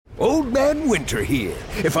Old Man Winter here.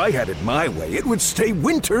 If I had it my way, it would stay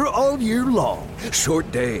winter all year long.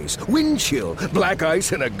 Short days, wind chill, black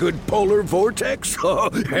ice, and a good polar vortex.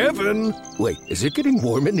 Oh, heaven. Wait, is it getting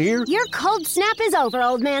warm in here? Your cold snap is over,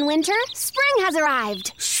 Old Man Winter. Spring has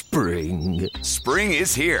arrived. Spring. Spring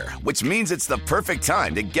is here, which means it's the perfect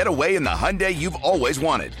time to get away in the Hyundai you've always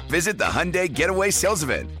wanted. Visit the Hyundai Getaway Sales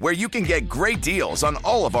Event, where you can get great deals on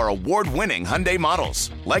all of our award-winning Hyundai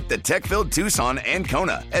models, like the tech-filled Tucson and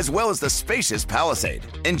Kona, as well as the spacious Palisade.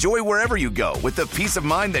 Enjoy wherever you go with the peace of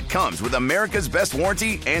mind that comes with America's best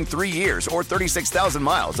warranty and 3 years or 36,000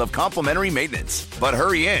 miles of complimentary maintenance. But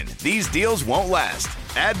hurry in, these deals won't last.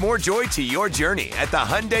 Add more joy to your journey at the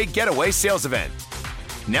Hyundai Getaway Sales Event.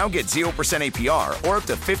 Now get 0% APR or up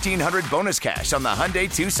to $1,500 bonus cash on the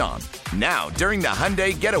Hyundai Tucson. Now, during the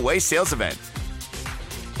Hyundai Getaway Sales Event.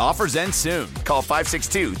 Offers end soon. Call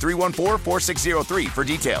 562-314-4603 for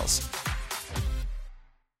details.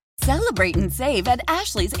 Celebrate and save at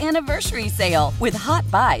Ashley's Anniversary Sale. With Hot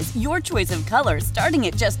Buys, your choice of colors starting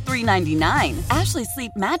at just $3.99. Ashley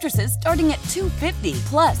Sleep mattresses starting at $2.50.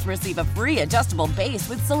 Plus, receive a free adjustable base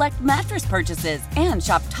with select mattress purchases. And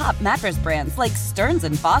shop top mattress brands like Stearns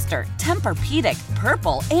 & Foster, Tempur-Pedic,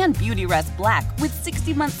 Purple, and Beautyrest Black with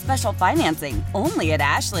 60-month special financing. Only at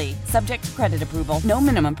Ashley. Subject to credit approval. No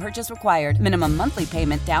minimum purchase required. Minimum monthly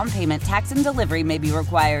payment, down payment, tax, and delivery may be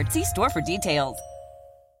required. See store for details.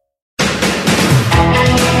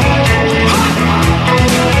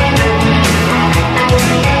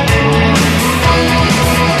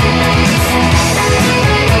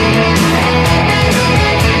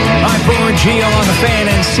 Hi, Boomer and Gio on the Fan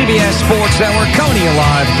and CBS Sports Network, coming to you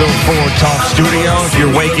live, Bill Ford Talk Studio. If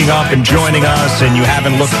you're waking up and joining us and you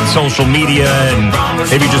haven't looked at social media and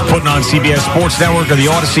maybe just putting on CBS Sports Network or the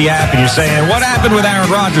Odyssey app and you're saying, what happened with Aaron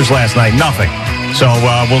Rodgers last night? Nothing. So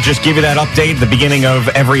we'll just give you that update at the beginning of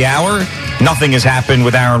every hour. Nothing has happened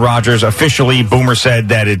with Aaron Rodgers. Officially, Boomer said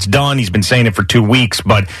that it's done. He's been saying it for 2 weeks.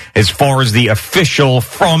 But as far as the official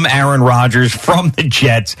from Aaron Rodgers, from the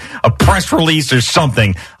Jets, a press release or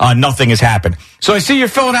something, nothing has happened. So I see you're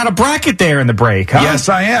filling out a bracket there in the break, huh? Yes,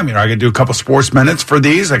 I am. I got to do a couple sports minutes for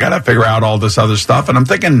these. I got to figure out all this other stuff. And I'm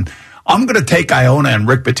thinking I'm going to take Iona and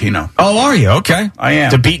Rick Pitino. Oh, are you? Okay. I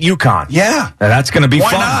am. To beat UConn. Yeah. Now, that's going to be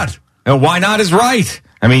Why fun. not? Why not is right.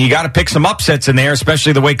 I mean, you got to pick some upsets in there,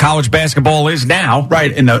 especially the way college basketball is now.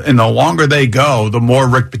 Right. And the longer they go, the more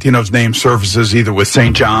Rick Pitino's name surfaces either with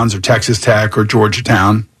St. John's or Texas Tech or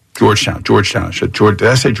Georgetown. Did I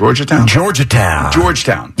say Georgetown?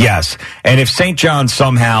 Georgetown. Yes. And if St. John's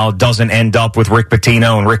somehow doesn't end up with Rick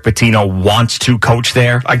Pitino and Rick Pitino wants to coach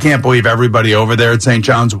there. I can't believe everybody over there at St.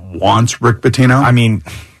 John's wants Rick Pitino. I mean,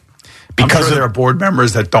 because there are board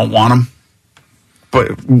members that don't want him.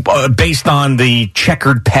 But based on the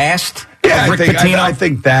checkered past yeah, of Rick Pitino? I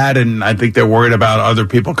think that, and I think they're worried about other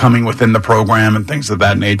people coming within the program and things of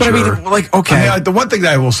that nature. But I mean, okay. I mean, the one thing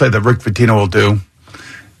that I will say that Rick Pitino will do,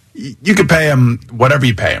 you could pay him whatever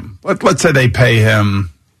you pay him. Let's say they pay him,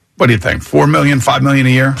 what do you think, $4 million, $5 million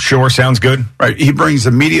a year? Sure, sounds good. Right. He brings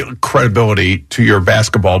immediate credibility to your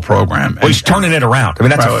basketball program. Well, he's turning it around. I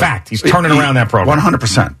mean, that's a fact. He's turning around that program.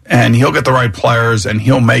 100%. And he'll get the right players, and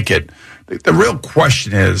he'll make it. The real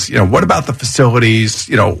question is, what about the facilities?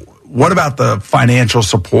 What about the financial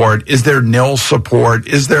support? Is there nil support?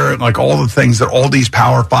 Is there all the things that all these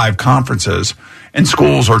Power 5 conferences and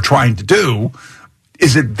schools are trying to do?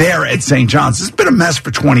 Is it there at St. John's? It's been a mess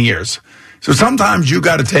for 20 years. So sometimes you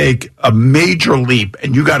got to take a major leap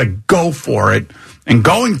and you got to go for it. And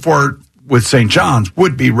going for it with St. John's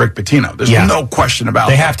would be Rick Pitino. There's no question about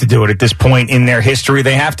it. They that. have to do it at this point in their history.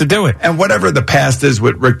 They have to do it. And whatever the past is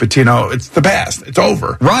with Rick Pitino, it's the past. It's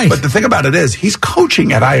over. Right. But the thing about it is, he's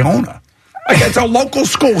coaching at Iona. It's a local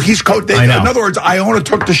school. He's coaching. In other words, Iona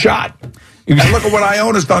took the shot. And look at what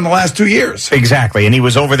Iona's done the last 2 years. Exactly. And he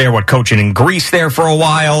was over there, coaching in Greece there for a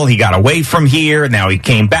while. He got away from here. Now he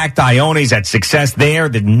came back to Iona. He's had success there.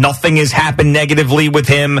 Nothing has happened negatively with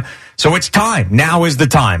him. So it's time. Now is the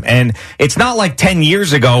time. And it's not like 10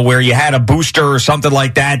 years ago where you had a booster or something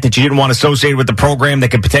like that you didn't want associated with the program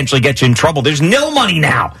that could potentially get you in trouble. There's nil money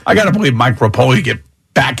now. I got to believe Mike Rapoli get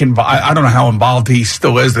back involved. I don't know how involved he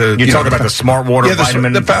still is. You're talking about the Smart Water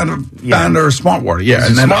vitamin? The founder of Smart Water, yeah.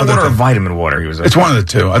 And then Smart Water or Vitamin Water? It's one of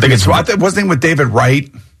the two. I think wasn't he with David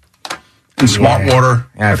Wright in Smart Water?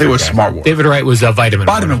 I think it was Smart Water. David Wright was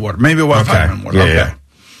Vitamin Water. Maybe it was Vitamin Water. Yeah,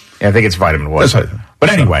 I think it's Vitamin Water. But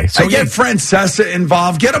anyway, so get Francesa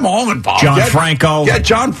involved. Get them all involved. John Franco. Get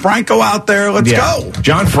John Franco out there. Let's go.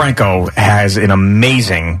 John Franco has an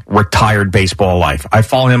amazing retired baseball life. I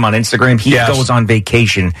follow him on Instagram. He goes on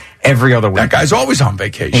vacation every other week. That guy's always on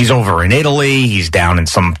vacation. He's over in Italy. He's down in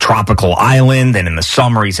some tropical island. And in the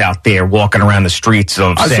summer, he's out there walking around the streets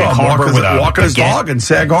of Sag Harbor walking his dog in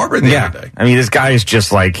Sag Harbor the other day. I mean, this guy is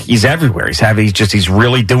just like, he's everywhere. He's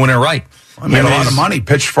really doing it right. I made a lot of money,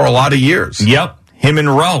 pitched for a lot of years. Yep. Him and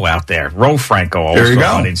Roe out there. Roe Franco also there you go.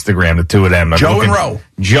 On Instagram, the two of them. Joe and Roe.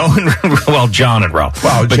 John and Roe.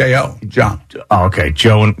 Well, J-O. John. Oh, okay.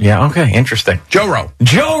 Okay, interesting. Joe Roe.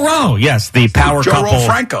 Joe Roe, yes, the power couple. Joe Roe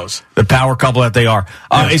Francos. The power couple that they are.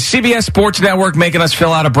 Is CBS Sports Network making us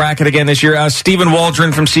fill out a bracket again this year? Stephen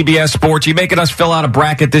Waldron from CBS Sports, you making us fill out a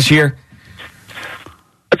bracket this year?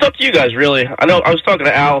 It's up to you guys, really. I know I was talking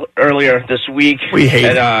to Al earlier this week. We hate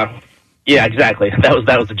it. Yeah, exactly.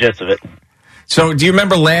 That was the gist of it. So do you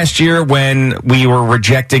remember last year when we were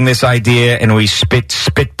rejecting this idea and we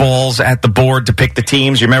spitballs at the board to pick the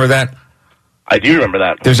teams? You remember that? I do remember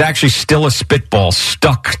that. There's actually still a spitball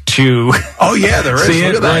stuck to... Oh, yeah, there is. See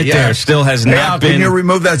it right there. Still has not been... Can you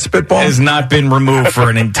remove that spitball? Has not been removed for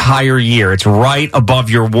an entire year. It's right above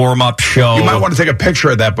your warm-up show. You might want to take a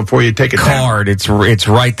picture of that before you take it card. Down. It's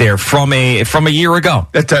right there from a year ago.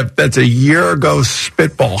 That's a year ago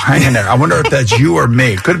spitball hanging there. I wonder if that's you or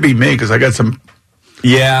me. It could be me because I got some...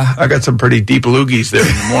 Yeah. I got some pretty deep loogies there in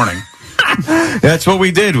the morning. That's what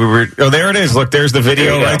we did. There it is. Look, there's the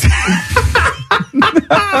video right there.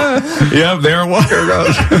 Yep, there it was. There it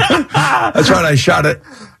goes. That's right, I shot it.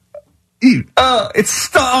 It's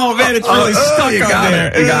stuck. Oh, man, it's really stuck you on got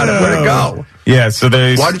there. It. You got it. Where'd it go? Yeah, so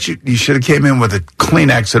there's... Why did you should have came in with a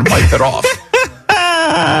Kleenex and wiped it off.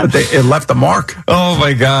 But it left a mark. Oh,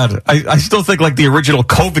 my God. I still think like the original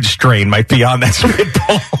COVID strain might be on that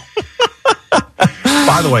spitball.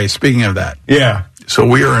 By the way, speaking of that. Yeah. So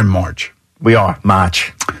we are in March. We are.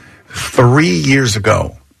 March. 3 years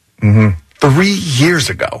ago. Mm-hmm. 3 years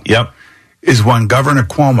ago. Yep. Is when Governor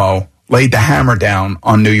Cuomo laid the hammer down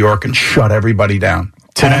on New York and shut everybody down.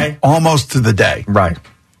 Today? Almost to the day. Right.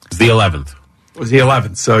 It's the 11th. It was the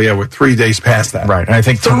 11th. So, yeah, we're 3 days past that. Right. And I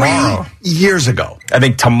think tomorrow. 3 years ago. I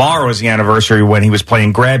think tomorrow is the anniversary when he was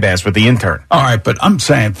playing grab ass with the intern. All right, but I'm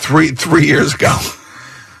saying three years ago.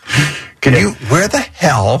 Where the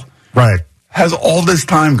hell has all this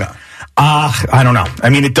time gone? I don't know. I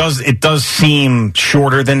mean, it does seem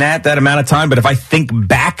shorter than that amount of time, but if I think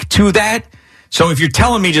back to that, so if you're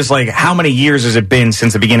telling me just like how many years has it been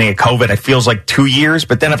since the beginning of COVID, it feels like 2 years,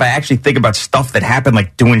 but then if I actually think about stuff that happened,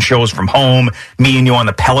 like doing shows from home, me and you on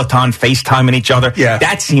the Peloton, FaceTiming each other,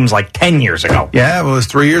 that seems like 10 years ago. Yeah, well, it was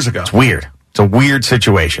 3 years ago. It's weird. It's a weird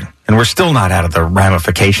situation, and we're still not out of the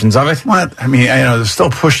ramifications of it. What? I mean, they're still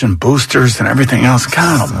pushing boosters and everything else.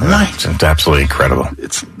 God almighty. It's absolutely incredible.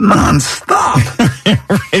 It's nonstop.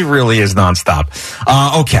 It really is nonstop.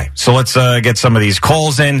 Okay, so let's get some of these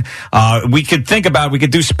calls in. We could do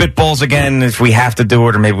spitballs again if we have to do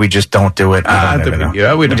it, or maybe we just don't do it.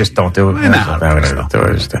 We just don't do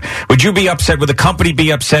it. Would you be upset? Would the company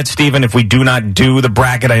be upset, Stephen, if we do not do the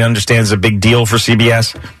bracket? I understand it's a big deal for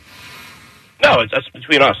CBS. No, that's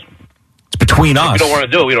between us. It's between us. If we don't want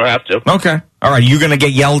to do it, we don't have to. Okay. All right. You going to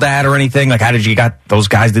get yelled at or anything? Like, how did you got those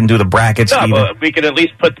guys didn't do the brackets? No, but we could at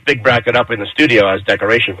least put the big bracket up in the studio as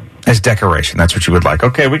decoration. As decoration. That's what you would like.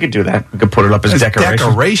 Okay, we could do that. We could put it up as decoration.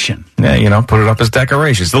 Decoration? Yeah, put it up as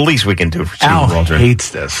decoration. It's the least we can do for Al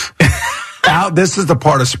hates this. Al, this is the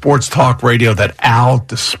part of sports talk radio that Al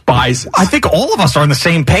despises. I think all of us are on the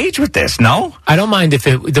same page with this, no? I don't mind if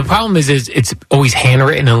the problem is it's always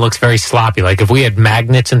handwritten and it looks very sloppy. Like if we had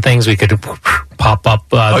magnets and things, we could pop up.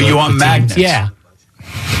 You want magnets? Yeah.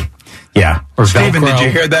 Yeah. Or Stephen, did you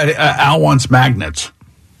hear that? Al wants magnets.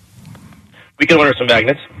 We can order some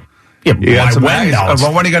magnets. Yeah, you got some magnets.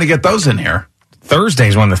 Well, when are you going to get those in here?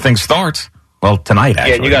 Thursday's when the thing starts. Well, tonight, actually.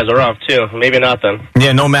 Yeah, and you guys are off, too. Maybe not, then.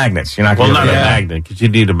 Yeah, no magnets. You're not going to not a magnet, because you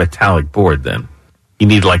need a metallic board, then. You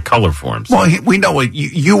need, like, color forms. Well, we know what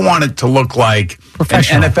you want it to look like an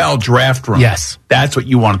NFL draft room. Yes. That's what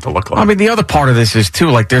you want it to look like. I mean, the other part of this is,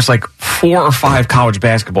 too, like, there's, like, 4 or 5 college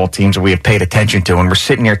basketball teams that we have paid attention to, and we're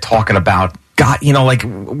sitting here talking about, God, we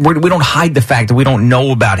don't hide the fact that we don't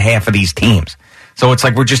know about half of these teams. So it's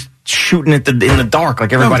like we're just shooting it in the dark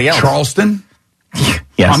like everybody else. Charleston?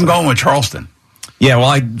 Yes. I'm going with Charleston. Yeah,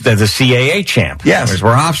 well, the CAA champ. Yes. Is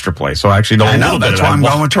where Hofstra plays, so I actually know a little bit. That's why I'm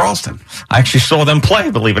going with Charleston. I actually saw them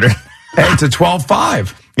play, believe it or not. Hey, it's a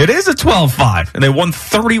 12-5. It is a 12-5, and they won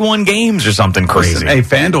 31 games or something crazy. Listen, hey,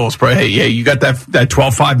 FanDuel's hey, you got that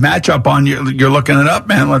 12-5 matchup on. You're looking it up,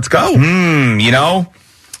 man. Let's go.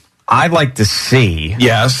 I'd like to see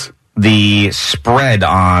Yes. the spread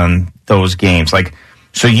on those games. Like,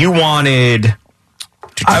 so you wanted...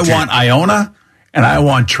 I want Iona and I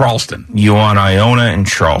want Charleston. You want Iona and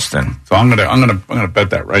Charleston. So I'm gonna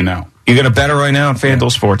bet that right now. You're going to bet it right now on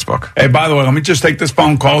FanDuel Sportsbook. Hey, by the way, let me just take this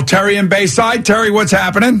phone call. Terry in Bayside. Terry, what's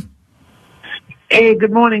happening? Hey,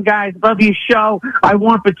 good morning, guys. Love your show. I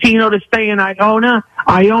want Patino to stay in Iona.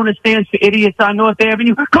 Iona stands for Idiots on North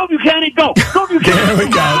Avenue. Go Buchanan, go! Go Buchanan! There we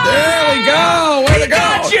go. There we go. Way to go.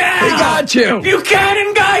 Gotcha. He got you.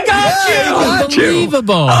 Buchanan guy got you.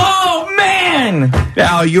 Unbelievable. Oh, man.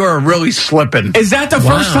 Al, you are really slipping. Is that the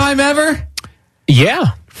first time ever?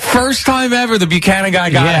 Yeah. First time ever the Buchanan guy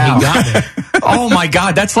got Yeah, out. he got it. Oh, my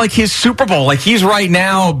God. That's like his Super Bowl. Like, he's right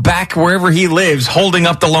now back wherever he lives holding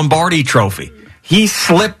up the Lombardi trophy. He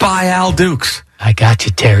slipped by Al Dukes. I got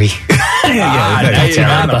you, Terry. Now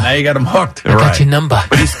you got him hooked. I got your number.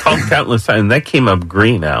 But he's called countless times, and that came up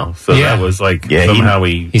green now. So Yeah. that was like Yeah, somehow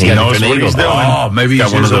he he knows what he's doing. Oh, maybe he's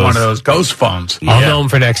got one of using one of those. those ghost phones. I'll know him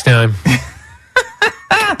for next time.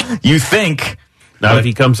 You think... Now, if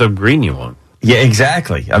he comes up green, you won't. Yeah,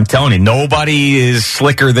 exactly. I'm telling you, nobody is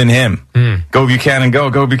slicker than him. Go Buchanan, go.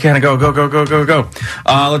 Go Buchanan, go. Go, go, go, go, go.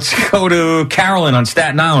 Let's go to Carolyn on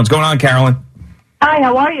Staten Island. What's going on, Carolyn? Hi,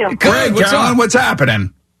 how are you? Good. What's Carolyn, up? what's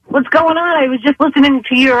happening? What's going on? I was just listening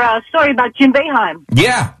to your story about Jim Boeheim.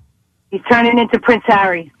 Yeah. He's turning into Prince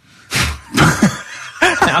Harry.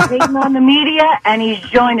 He's hating on the media, and he's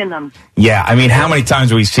joining them. Yeah, I mean, how many times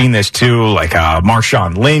have we seen this, too? Like,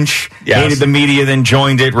 Marshawn Lynch hated the media, then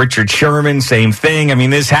joined it. Richard Sherman, same thing. I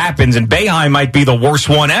mean, this happens, and Boeheim might be the worst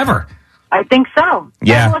one ever. I think so.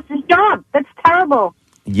 Yeah. He lost his job. That's terrible.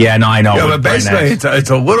 Yeah, no, I know. Yeah, but basically, it's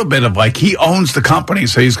a little bit of like he owns the company,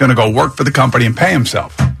 so he's going to go work for the company and pay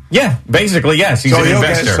himself. Yeah, basically, yes. He's an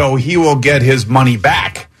investor. So he will get his money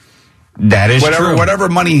back. That is true. Whatever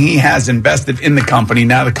money he has invested in the company,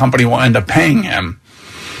 now the company will end up paying him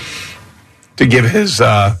to give his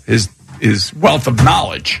wealth of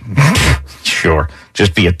knowledge. Sure.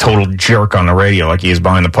 Just be a total jerk on the radio like he is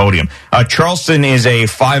behind the podium. Charleston is a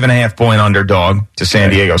 5.5-point underdog to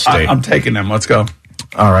San Diego State. I'm taking them. Let's go.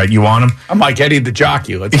 All right, you want him? I'm like Eddie the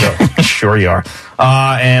jockey. Let's go. Sure you are.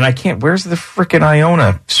 And I can't. Where's the frickin'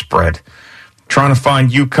 Iona spread? Trying to find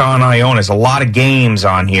UConn Iona. There's a lot of games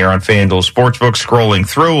on here on FanDuel Sportsbook. Scrolling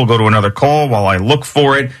through. We'll go to another call while I look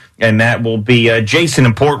for it. And that will be Jason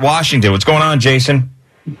in Port Washington. What's going on, Jason?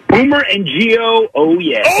 Boomer and Gio, oh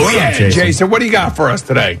yeah. Oh yeah, Jason. What do you got for us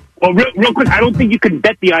today? Well, real quick, I don't think you can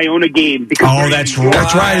bet the Iona game because that's right.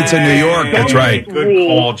 That's right. It's in New York. That's right. Good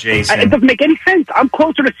call, Jason. It doesn't make any sense. I'm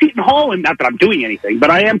closer to Seton Hall, and not that I'm doing anything,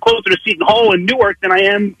 but I am closer to Seton Hall in Newark than I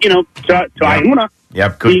am, to Iona.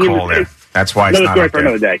 Yep, good call there. That's why it's another not story up for there.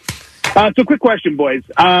 another day. So, quick question, boys.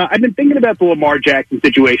 I've been thinking about the Lamar Jackson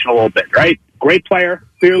situation a little bit. Right, great player.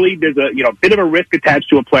 Clearly, there's a bit of a risk attached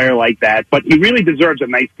to a player like that, but he really deserves a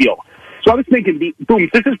nice deal. So I was thinking, Boom,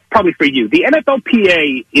 this is probably for you. The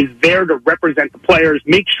NFLPA is there to represent the players,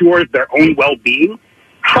 make sure of their own well-being.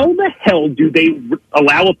 How the hell do they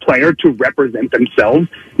allow a player to represent themselves,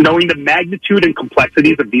 knowing the magnitude and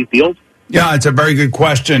complexities of these deals? Yeah, it's a very good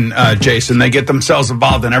question, Jason. They get themselves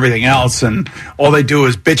involved in everything else, and all they do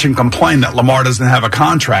is bitch and complain that Lamar doesn't have a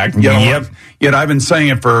contract. Yet I've been saying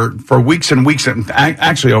it for weeks and weeks, and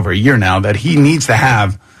actually over a year now, that he needs to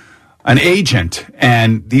have an agent,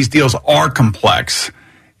 and these deals are complex.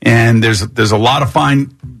 And there's a lot of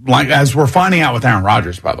as we're finding out with Aaron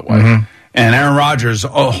Rodgers, by the way. Mm-hmm. And Aaron Rodgers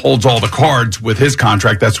holds all the cards with his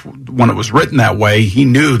contract. That's when it was written that way. He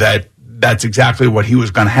knew that that's exactly what he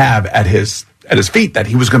was going to have at his feet, that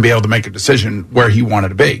he was going to be able to make a decision where he wanted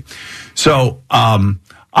to be. So,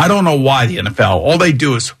 I don't know why the NFL, all they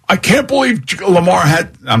do is, I can't believe Lamar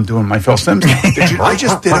had, I'm doing my Phil Simms. I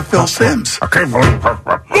just did a Phil Simms. I can't believe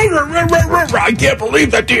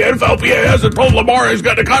that the NFLPA hasn't told Lamar he's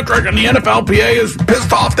got a contract, and the NFLPA is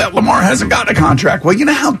pissed off that Lamar hasn't gotten a contract. Well, you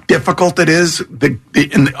know how difficult it is in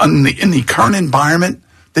the current environment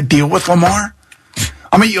to deal with Lamar?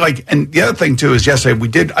 I mean, and the other thing too is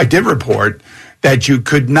yesterday I did report that you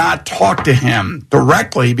could not talk to him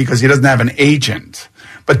directly because he doesn't have an agent.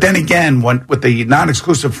 But then again, with the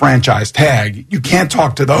non-exclusive franchise tag, you can't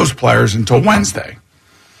talk to those players until Wednesday.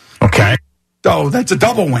 Okay. So that's a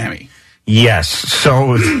double whammy. Yes.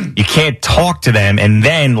 So you can't talk to them, and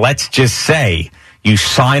then let's just say you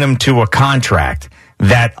sign them to a contract.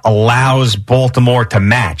 that allows Baltimore to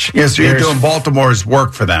match. Yeah, so you're doing Baltimore's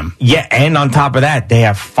work for them. Yeah, and on top of that, they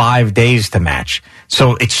have 5 days to match.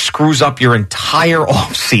 So it screws up your entire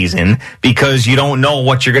offseason because you don't know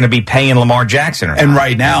what you're going to be paying Lamar Jackson. And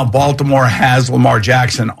right now, Baltimore has Lamar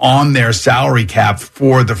Jackson on their salary cap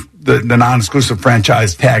for the non-exclusive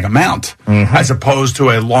franchise tag amount, as opposed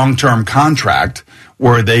to a long-term contract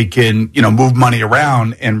where they can, move money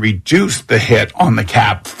around and reduce the hit on the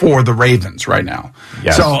cap for the Ravens right now.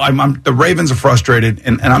 Yes. So the Ravens are frustrated,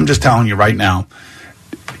 and I'm just telling you right now,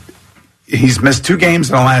 he's missed 2 games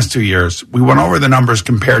in the last 2 years. We went over the numbers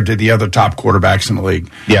compared to the other top quarterbacks in the league.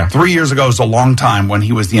 Yeah. 3 years ago was a long time when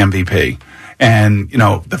he was the MVP. And,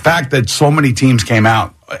 the fact that so many teams came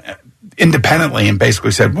out independently and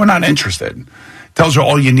basically said, we're not interested, tells you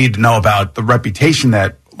all you need to know about the reputation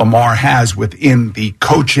that Lamar has within the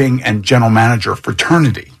coaching and general manager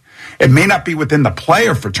fraternity. It may not be within the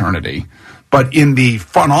player fraternity, but in the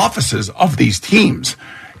front offices of these teams.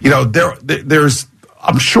 There's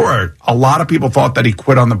I'm sure a lot of people thought that he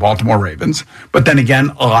quit on the Baltimore Ravens, but then again,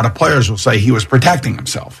 a lot of players will say he was protecting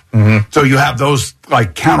himself. So you have those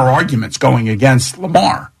counter arguments going against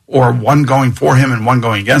Lamar, or one going for him and one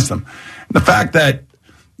going against him. The fact that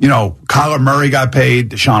Kyler Murray got paid,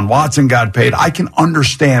 Deshaun Watson got paid, I can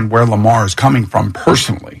understand where Lamar is coming from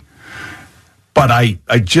personally. But I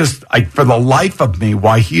for the life of me,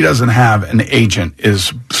 why he doesn't have an agent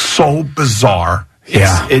is so bizarre.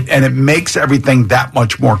 And it makes everything that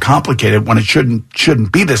much more complicated when it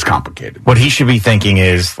shouldn't be this complicated. What he should be thinking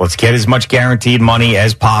is, let's get as much guaranteed money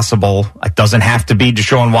as possible. It doesn't have to be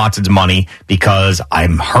Deshaun Watson's money because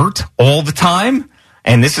I'm hurt all the time.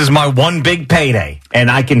 And this is my one big payday. And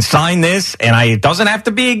I can sign this, and it doesn't have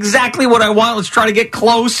to be exactly what I want. Let's try to get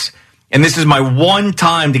close. And this is my one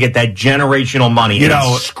time to get that generational money.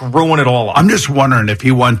 Screwing it all up. I'm just wondering if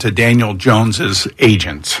he went to Daniel Jones's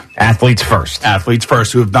agents. Athletes First,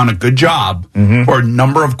 who have done a good job for a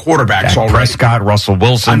number of quarterbacks already. Prescott, Russell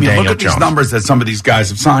Wilson, Daniel look at Jones. these numbers that some of these guys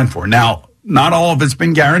have signed for. Now, not all of it's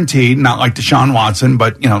been guaranteed, not like Deshaun Watson,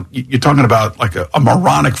 but, you're talking about like a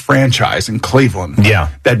moronic franchise in Cleveland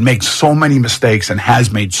that makes so many mistakes and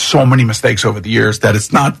has made so many mistakes over the years that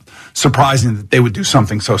it's not surprising that they would do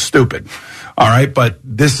something so stupid. All right, but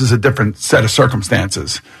this is a different set of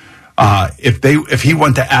circumstances. If he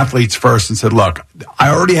went to Athletes First and said, look, I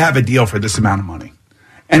already have a deal for this amount of money.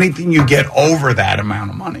 Anything you get over that amount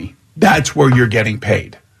of money, that's where you're getting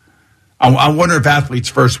paid. I wonder if Athletes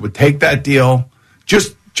First would take that deal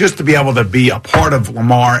just to be able to be a part of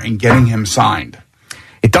Lamar and getting him signed.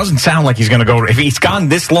 It doesn't sound like he's going to go. If he's gone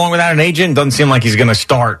this long without an agent, it doesn't seem like he's going to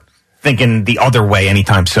start thinking the other way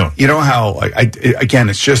anytime soon. You know how,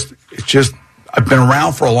 it's just I've been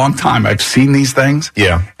around for a long time. I've seen these things.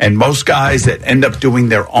 Yeah. And most guys that end up doing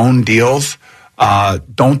their own deals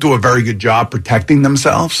don't do a very good job protecting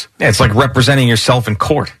themselves. Yeah, it's like representing yourself in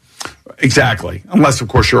court. Exactly. Unless, of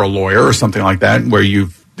course, you're a lawyer or something like that, where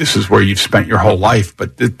this is where you've spent your whole life.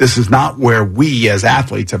 But this is not where we as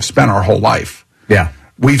athletes have spent our whole life. Yeah.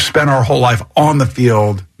 We've spent our whole life on the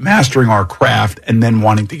field, mastering our craft, and then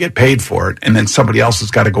wanting to get paid for it. And then somebody else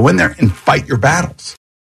has got to go in there and fight your battles.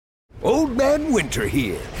 Old Man Winter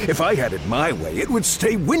here. If I had it my way, it would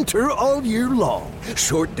stay winter all year long.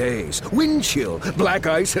 Short days, wind chill, black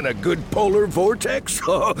ice, and a good polar vortex.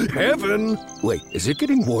 Oh, heaven. Wait, is it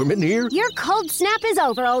getting warm in here? Your cold snap is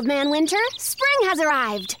over, Old Man Winter. Spring has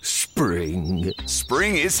arrived. Spring.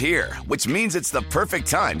 Spring is here, which means it's the perfect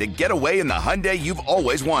time to get away in the Hyundai you've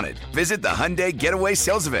always wanted. Visit the Hyundai Getaway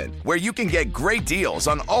Sales Event, where you can get great deals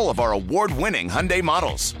on all of our award-winning Hyundai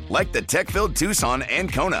models, like the tech-filled Tucson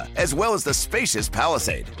and Kona, as well as the spacious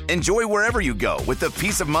Palisade. Enjoy wherever you go with the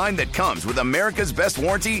peace of mind that comes with America's best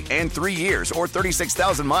warranty and 3 years or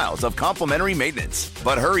 36,000 miles of complimentary maintenance.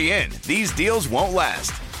 But hurry in, these deals won't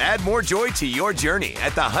last. Add more joy to your journey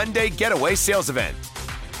at the Hyundai Getaway Sales Event.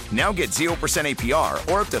 Now get 0%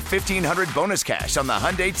 APR or up to $1,500 bonus cash on the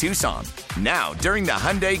Hyundai Tucson. Now, during the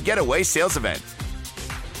Hyundai Getaway Sales Event.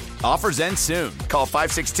 Offers end soon. Call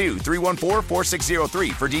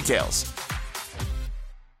 562-314-4603 for details.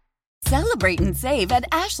 Celebrate and save at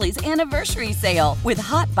Ashley's Anniversary Sale. With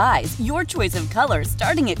Hot Buys, your choice of colors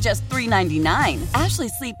starting at just $3.99. Ashley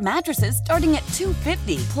Sleep mattresses starting at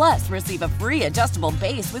 $2.50. Plus, receive a free adjustable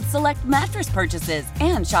base with select mattress purchases.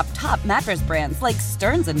 And shop top mattress brands like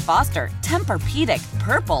Stearns & Foster, Tempur-Pedic,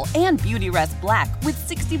 Purple, and Beautyrest Black with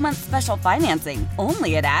 60-month special financing.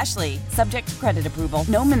 Only at Ashley. Subject to credit approval.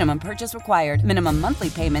 No minimum purchase required. Minimum monthly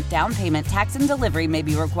payment, down payment, tax, and delivery may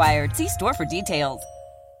be required. See store for details.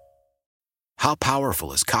 How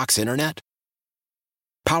powerful is Cox Internet?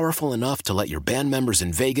 Powerful enough to let your band members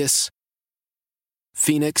in Vegas,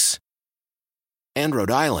 Phoenix, and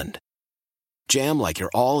Rhode Island. Jam like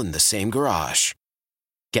you're all in the same garage.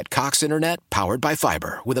 Get Cox Internet powered by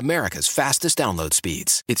fiber with America's fastest download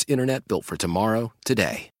speeds. It's internet built for tomorrow,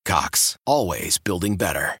 today. Cox, always building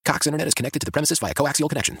better. Cox Internet is connected to the premises via coaxial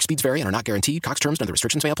connection. Speeds vary and are not guaranteed. Cox terms and other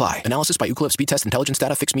restrictions may apply. Analysis by Ookla of Speed Test Intelligence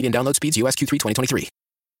Data. Fixed median download speeds. US Q3 2023.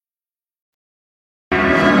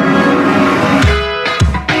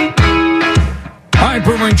 All right,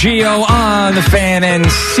 Boomer and Gio on the Fan and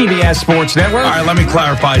CBS Sports Network. All right, let me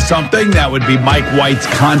clarify something. That would be Mike White's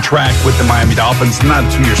contract with the Miami Dolphins. Not a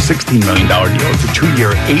 2-year, $16 million deal. It's a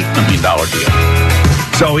 2-year, $8 million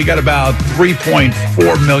deal. So he got about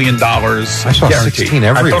 $3.4 million I saw guaranteed. 16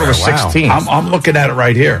 everywhere. I thought it was 16. I'm looking at it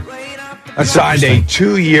right here. He signed a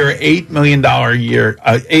 2-year, $8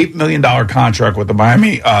 million contract with the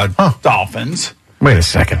Miami Dolphins. Wait a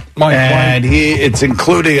second. And it's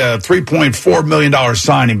including a $3.4 million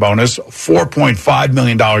signing bonus, $4.5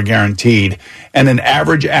 million guaranteed, and an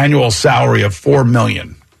average annual salary of $4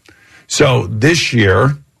 million. So this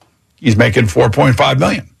year, he's making $4.5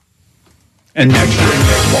 million. And next year, he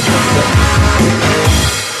makes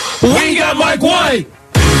 $1.6. We got Mike White!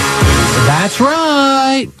 That's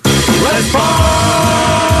right. Let's party!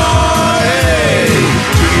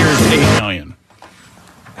 2 years, $8 million.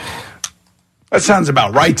 That sounds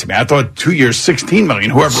about right to me. I thought 2 years, $16 million.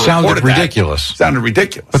 Whoever sounded ridiculous. Sounded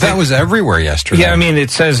ridiculous. But that was everywhere yesterday. Yeah, I mean, it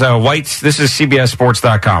says White's. This is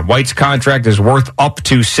CBSSports.com. White's contract is worth up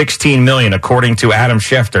to $16 million, according to Adam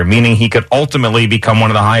Schefter, meaning he could ultimately become one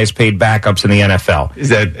of the highest paid backups in the NFL. Is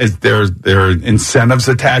there incentives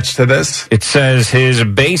attached to this? It says his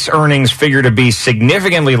base earnings figure to be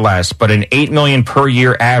significantly less, but an $8 million per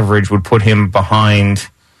year average would put him behind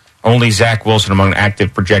only Zach Wilson among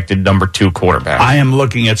active projected number 2 quarterbacks. I am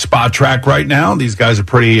looking at Spot Track right now. These guys are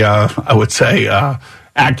pretty, I would say,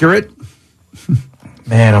 accurate.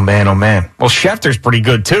 Man, oh man, oh man. Well, Schefter's pretty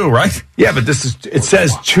good too, right? Yeah, but it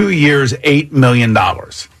says 2 years, $8 million.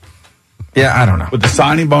 Yeah, I don't know. With the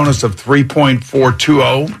signing bonus of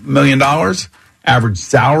 $3.420 million, average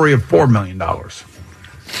salary of $4 million.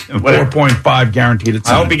 And 4.5 guaranteed at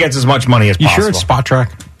I hope he gets as much money as possible. You sure it's Spot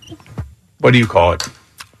Track? What do you call it?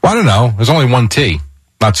 Well, I don't know. There's only one T.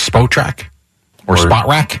 Not Spotrack or Spot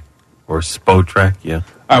Rack or Spotrack. Yeah,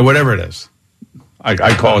 whatever it is.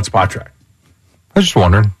 I call it Spot Track. I was just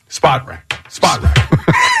wondering. Spot Rack.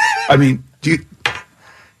 I mean,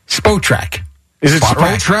 Spotrack. Is it Spot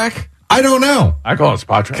Spotrack? I don't know. I call it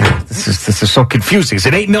Spot Track. This is so confusing. Is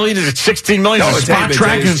it $8 million? Is it $16 million? No, is it Spot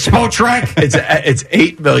Track? Is it Spotrack? It's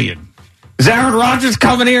 $8 million. Is Aaron Rodgers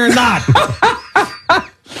coming here or not?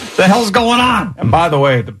 The hell's going on? And by the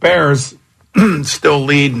way, the Bears still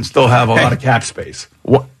lead and still have a lot of cap space.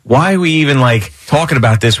 Why are we even talking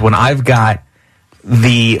about this when I've got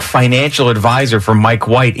the financial advisor for Mike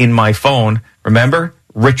White in my phone? Remember?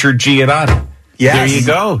 Richard Giannotti. Yes. There you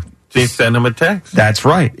go. Just send him a text. That's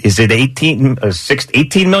right. Is it 18 million?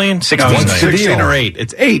 16 No, million? 16 or 8.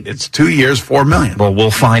 It's 8. It's 2 years, $4 million. Well,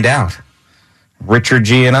 we'll find out. Richard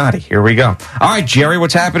Giannotti. Here we go. All right, Jerry,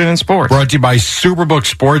 what's happening in sports? Brought to you by Superbook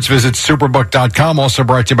Sports. Visit superbook.com. Also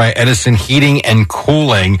brought to you by Edison Heating and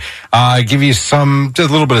Cooling. Give you a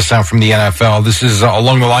little bit of sound from the NFL. This is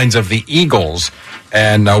along the lines of the Eagles.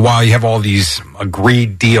 And while you have all these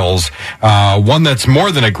agreed deals, one that's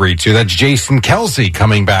more than agreed to, that's Jason Kelce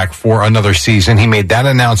coming back for another season. He made that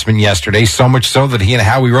announcement yesterday, so much so that he and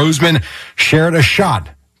Howie Roseman shared a shot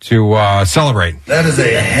to celebrate. That is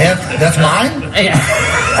a half. That's mine?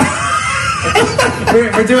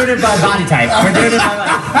 We're doing it by body type. We're doing it by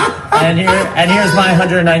body. And here's my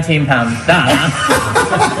 119 pound.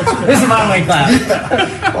 This is my weight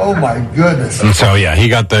class. Oh my goodness. And so he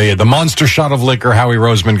got the monster shot of liquor. Howie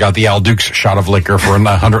Roseman got the Al Dukes shot of liquor for a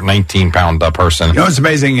 119 pound person. You know what's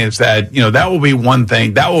amazing is that that will be one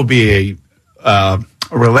thing. That will be a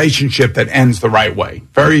relationship that ends the right way.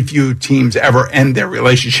 Very few teams ever end their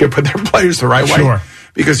relationship with their players the right way. Sure.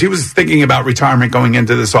 Because he was thinking about retirement going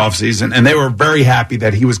into this offseason, and they were very happy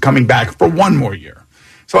that he was coming back for one more year.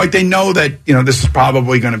 So they know that this is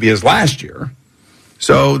probably going to be his last year.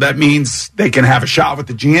 So that means they can have a shot with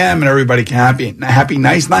the GM and everybody can happy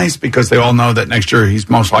nice, because they all know that next year he's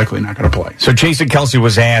most likely not going to play. So Jason Kelce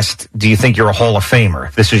was asked, do you think you're a Hall of Famer?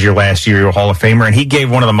 If this is your last year, you're a Hall of Famer. And he gave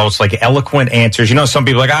one of the most eloquent answers. Some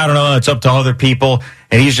people I don't know, it's up to other people.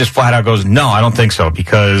 And he's just flat out goes, no, I don't think so,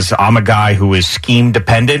 because I'm a guy who is scheme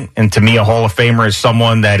dependent. And to me, a Hall of Famer is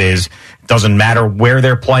someone that doesn't matter where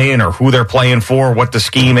they're playing or who they're playing for, what the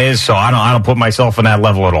scheme is. So I don't put myself in that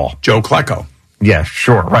level at all. Joe Klecko. Yeah,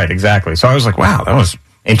 sure. Right, exactly. So I was like, wow, that was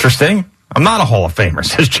interesting. I'm not a Hall of Famer,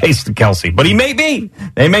 says Jason Kelce, but he may be.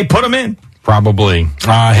 They may put him in. Probably.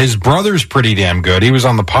 His brother's pretty damn good. He was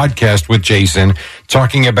on the podcast with Jason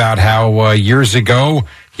talking about how years ago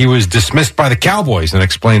he was dismissed by the Cowboys and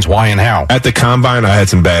explains why and how. At the Combine, I had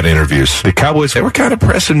some bad interviews. The Cowboys, they were kind of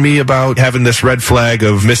pressing me about having this red flag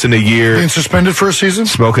of missing a year. Being suspended for a season?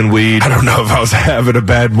 Smoking weed. I don't know if I was having a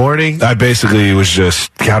bad morning. I basically was just,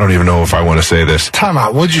 I don't even know if I want to say this. Time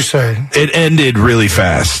out. What'd you say? It ended really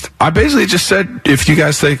fast. I basically just said, if you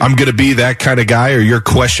guys think I'm going to be that kind of guy, or you're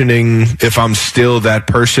questioning if I'm still that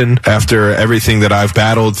person after everything that I've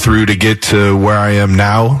battled through to get to where I am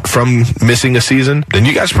now from missing a season, then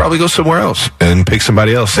you guys probably go somewhere else and pick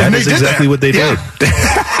somebody else. And that is exactly what they did.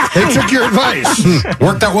 They took your advice.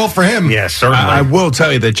 Worked out well for him. Yes, certainly. I will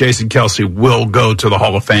tell you that Jason Kelsey will go to the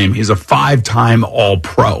Hall of Fame. He's a 5-time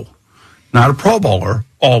All-Pro. Not a Pro Bowler,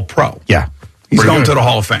 All-Pro. Yeah. He's going to the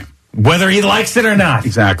Hall of Fame. Whether he likes it or not.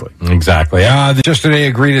 Exactly. Just today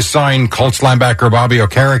agreed to sign Colts linebacker Bobby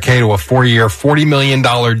Okereke to a 4-year, $40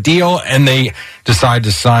 million deal, and they decide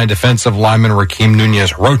to sign defensive lineman Rakeem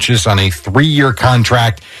Nunez-Roches on a 3-year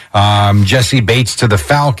contract. Jesse Bates to the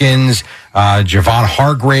Falcons. Javon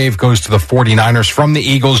Hargrave goes to the 49ers from the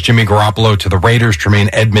Eagles. Jimmy Garoppolo to the Raiders. Tremaine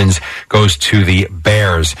Edmonds goes to the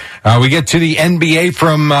Bears. We get to the NBA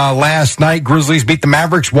from last night. Grizzlies beat the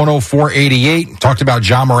Mavericks 104-88. Talked about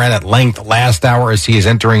Ja Morant at length last hour as he is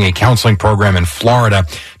entering a counseling program in Florida.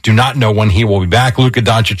 Do not know when he will be back. Luka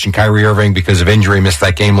Doncic and Kyrie Irving, because of injury, missed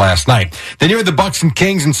that game last night. Then you had the Bucks and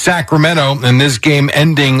Kings in Sacramento, and this game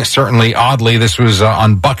ending certainly oddly. This was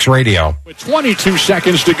on Bucks radio. With 22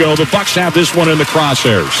 seconds to go, the Bucks have this one in the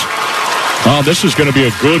crosshairs. Oh, this is going to be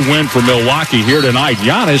a good win for Milwaukee here tonight.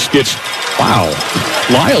 Giannis gets,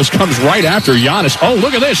 Lyles comes right after Giannis. Oh,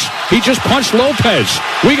 look at this. He just punched Lopez.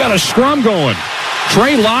 We got a scrum going.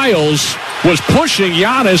 Trey Lyles was pushing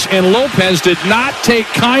Giannis, and Lopez did not take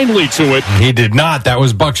kindly to it. He did not. That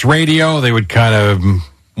was Bucks radio. They would kind of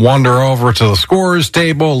wander over to the scorer's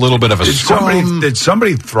table, a little bit of a scrum. Did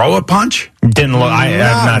somebody throw a punch? Didn't look.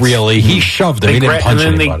 Not really. He shoved him. He didn't punch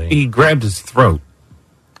anybody. He grabbed his throat.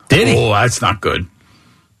 Did he? Oh, that's not good.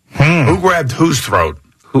 Who grabbed whose throat?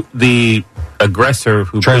 The aggressor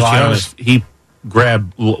who Trey pushed Lyles? Giannis, he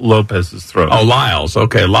grabbed Lopez's throat. Oh, Lyles.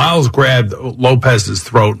 Okay, Lyles grabbed Lopez's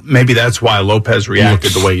throat. Maybe that's why Lopez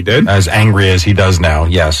reacted the way he did. As angry as he does now,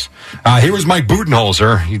 yes. Here was Mike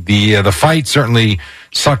Budenholzer. The fight certainly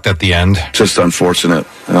sucked at the end. Just unfortunate.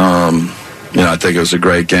 I think it was a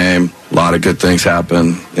great game. A lot of good things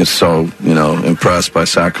happened. It's so, impressed by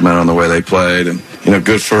Sacramento and the way they played. And,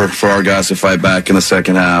 good for our guys to fight back in the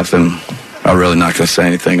second half. And I'm really not going to say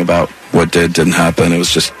anything about what didn't happen. It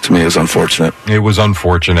was just, to me, it was unfortunate. It was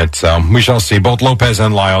unfortunate. We shall see. Both Lopez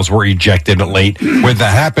and Lyles were ejected late. When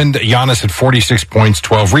that happened, Giannis had 46 points,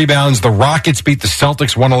 12 rebounds. The Rockets beat the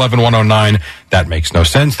Celtics 111-109. That makes no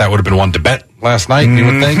sense. That would have been one to bet last night, you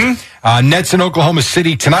would think. Nets in Oklahoma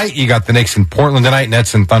City tonight. You got the Knicks in Portland tonight.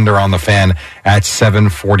 Nets and Thunder on the Fan at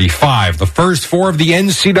 7:45. The first 4 of the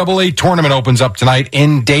NCAA tournament opens up tonight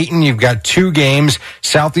in Dayton. You've got 2 games,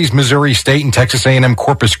 Southeast Missouri State and Texas A&M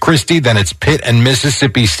Corpus Christi. Then it's Pitt and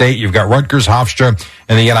Mississippi State. You've got Rutgers, Hofstra,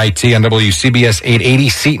 and the NIT on WCBS 880.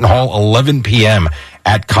 Seton Hall, 11 p.m.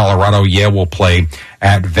 at Colorado. Yale will play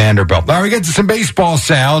at Vanderbilt. Now we get to some baseball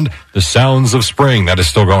sound. The sounds of spring. That is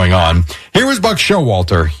still going on. Here was Buck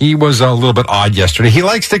Showalter. He was a little bit odd yesterday. He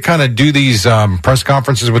likes to kind of do these press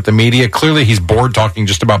conferences with the media. Clearly he's bored talking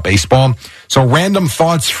just about baseball. So random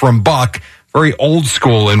thoughts from Buck. Very old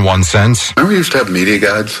school in one sense. Remember we used to have media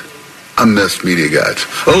guides? I miss media guides.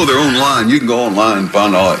 Oh, they're online. You can go online and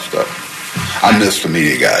find all that stuff. I miss the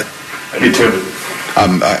media guide. Me too.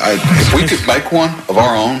 If we could make one of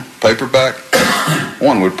our own, paperback,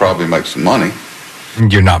 one would probably make some money.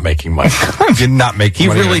 You're not making money. You're not making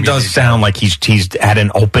money. He really does sound like he's at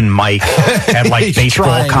an open mic at like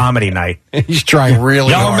baseball comedy night. He's trying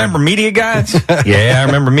really hard. Y'all remember media guides? Yeah, I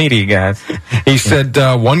remember media guides. He said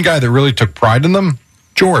one guy that really took pride in them,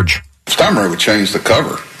 George. Steinbrenner would change the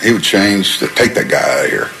cover. He would take that guy out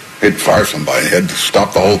of here. He'd fire somebody. He'd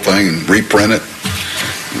stop the whole thing and reprint it.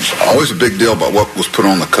 It was always a big deal about what was put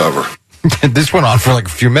on the cover. This went on for like a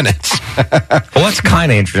few minutes. Well, that's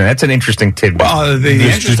kind of interesting. That's an interesting tidbit. Well, the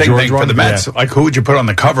interesting thing for the Mets, like who would you put on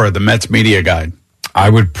the cover of the Mets media guide? I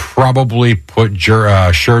would probably put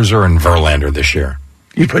Scherzer and Verlander this year.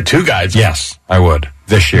 You put 2 guys? Yes, I would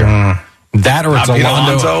this year. That or it's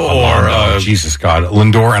Alonso or Jesus God,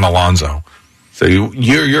 Lindor and Alonso. So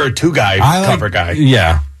you're a 2-guy cover guy.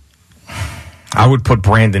 Yeah, I would put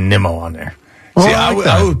Brandon Nimmo on there. See,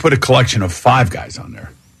 I would put a collection of 5 guys on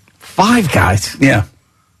there. 5 guys? Yeah.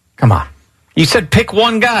 Come on. You said pick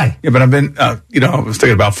one guy. Yeah, but I've been, I was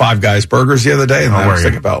thinking about Five Guys Burgers the other day, and I was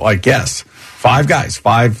thinking about, Five Guys.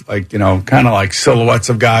 Five, kind of like silhouettes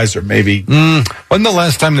of guys, or maybe. Wasn't the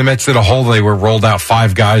last time the Mets did a hole, they were rolled out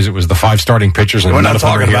 5 guys, it was the 5 starting pitchers, and we're none not of them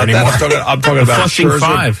are talking here about anymore. that. I'm talking about Flushing Scherzer.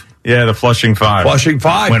 5. Yeah, the Flushing 5. Flushing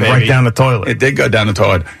 5, Went baby. right down the toilet. It did go down the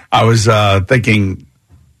toilet. I was thinking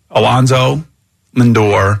Alonso,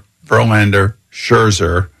 Lindor, Verlander,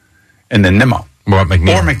 Scherzer, and then Nimmo. What about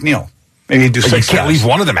McNeil? Or McNeil. Maybe you do 6 You can't guys. leave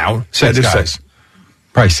one of them out. 6 do guys. 6.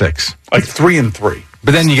 Probably 6. Like 3 and 3.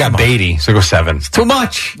 But then you got Beatty, so go 7. It's too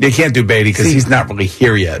much. You can't do Beatty because he's not really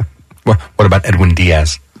here yet. What about Edwin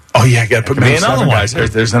Diaz? Oh, yeah, you got to put me another guys.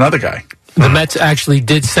 There's another guy. The Mets actually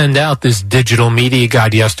did send out this digital media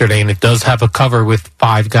guide yesterday, and it does have a cover with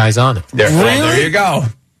 5 guys on it. There you go.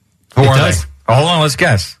 Who are does. they? Hold on, let's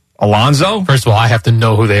guess. Alonso? First of all, I have to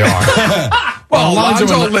know who they are. Well, Alonso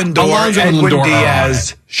Lindor, Edwin Lindor,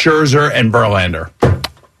 Diaz, Scherzer, and Verlander.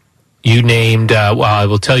 You named, I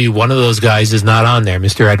will tell you, one of those guys is not on there,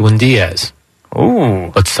 Mr. Edwin Diaz. Ooh.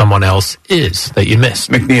 But someone else is that you missed.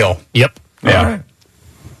 McNeil. Yep. Yeah. Right.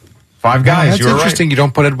 5 guys. That's You were interesting. You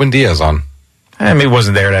don't put Edwin Diaz on. I mean, he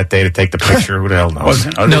wasn't there that day to take the picture. Who the hell knows?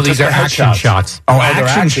 No, these are action shots. Oh, they're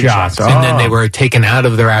action shots. And then they were taken out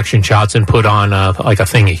of their action shots and put on like a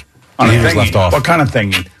thingy. On a He was thingy. left off. What kind of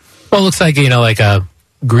thingy? Well, it looks like, like a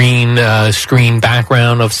green screen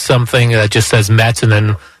background of something that just says Mets, and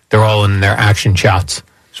then they're all in their action shots.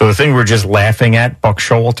 So the thing we're just laughing at, Buck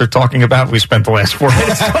Showalter talking about, we spent the last 4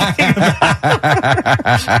 minutes talking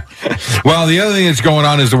about. Well, the other thing that's going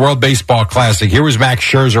on is the World Baseball Classic. Here was Max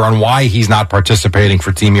Scherzer on why he's not participating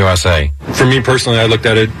for Team USA. For me personally, I looked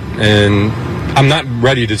at it and I'm not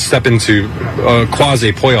ready to step into a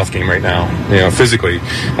quasi playoff game right now, physically.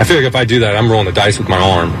 I feel like if I do that, I'm rolling the dice with my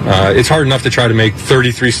arm. It's hard enough to try to make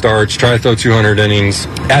 33 starts, try to throw 200 innings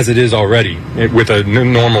as it is already with a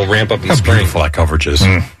normal ramp up in How spring. beautiful that coverage is.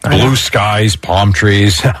 Blue skies, palm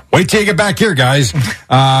trees. Wait till you get back here, guys.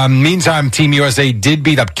 Meantime, Team USA did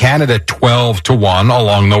beat up Canada 12-1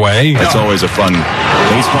 along the way. That's always a fun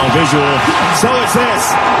baseball visual. So it's this.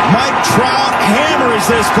 Mike Trout hammers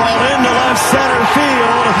this ball into left center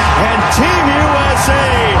field, and Team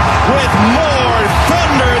USA with more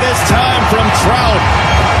thunder this time from Trout.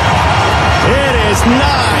 It is 9-0.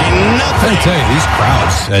 I tell you, these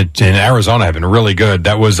crowds in Arizona have been really good.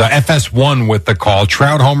 That was FS1 with the call.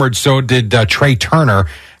 Trout homered, so did Trey Turner,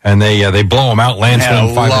 and they blow him out.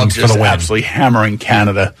 Landsley 5 runs for the win. Absolutely hammering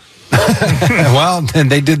Canada. Well, and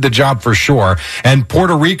they did the job for sure. And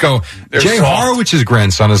Puerto Rico, Jay Horowitz's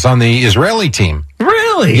grandson is on the Israeli team.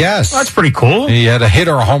 Really? Yes. That's pretty cool. He had a hit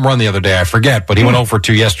or a home run the other day, I forget, but he went 0 for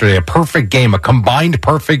 2 yesterday. A perfect game, a combined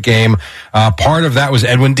perfect game. Part of that was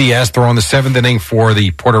Edwin Diaz throwing the 7th inning for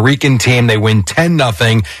the Puerto Rican team. They win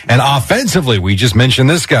 10-0. And offensively, we just mentioned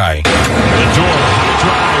this guy. Lindor,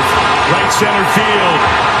 drive, right center field.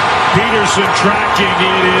 Peterson tracking.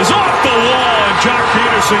 It is off the wall, and Jock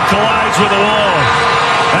Peterson collides with the wall.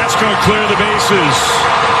 That's going to clear the bases.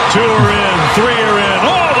 2 are in, 3 are in,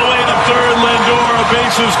 all the way to third. Lindor, a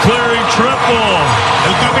bases clearing triple.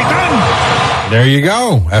 El Capitan. There you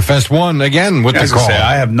go. FS1 again with the call.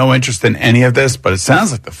 I have no interest in any of this, but it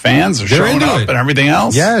sounds like the fans are They're showing into up it. and everything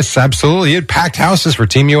else. Yes, absolutely. He had packed houses for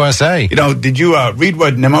Team USA. Did you read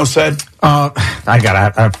what Nimmo said? I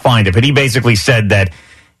gotta find it, but he basically said that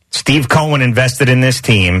Steve Cohen invested in this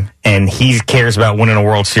team, and he cares about winning a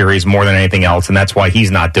World Series more than anything else, and that's why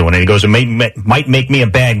he's not doing it. He goes, it might make me a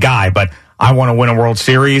bad guy, but I want to win a World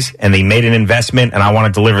Series, and they made an investment, and I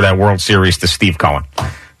want to deliver that World Series to Steve Cohen.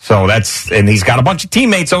 So and he's got a bunch of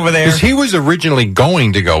teammates over there. Because he was originally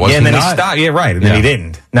going to go, wasn't he? Yeah, and then he he stopped. Yeah, right. And then he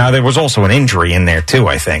didn't. Now, there was also an injury in there, too,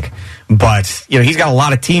 I think. But, he's got a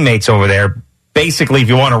lot of teammates over there. Basically, if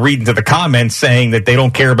you want to read into the comments saying that they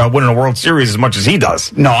don't care about winning a World Series as much as he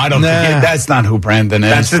does. No, I don't think that's not who Brandon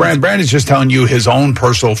is. Brandon's just telling you his own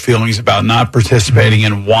personal feelings about not participating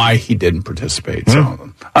and why he didn't participate. So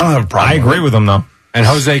I don't have a problem. I agree with him, though. And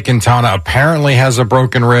Jose Quintana apparently has a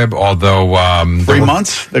broken rib, although 3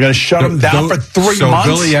 months? They're going to shut him down for 3 months? So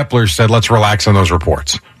Billy Epler said, let's relax on those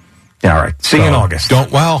reports. Yeah, all right. See you in August. I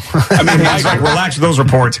mean, he's like, relax with those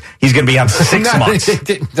reports. He's going to be out 6 months.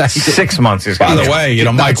 6 months. By the way,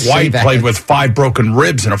 Mike White played with 5 broken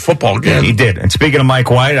ribs in a football game. Yeah, he did. And speaking of Mike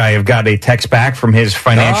White, I have got a text back from his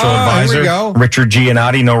financial advisor, Richard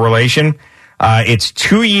Giannotti, no relation. It's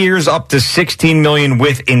 2 years up to $16 million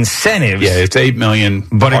with incentives. Yeah, it's $8 million.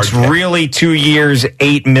 But it's really 2 years,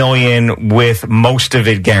 $8 million with most of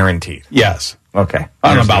it guaranteed. Yes. Okay.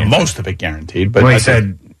 I don't know about most of it guaranteed, but he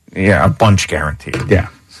said, a bunch guaranteed. Yeah.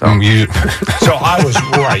 So I was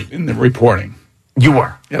right in the reporting. You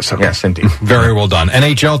were. Yes, okay. Yes, indeed. Very well done.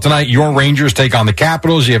 NHL tonight, your Rangers take on the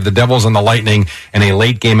Capitals. You have the Devils and the Lightning, and a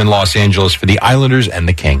late game in Los Angeles for the Islanders and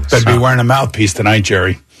the Kings. Better be wearing a mouthpiece tonight,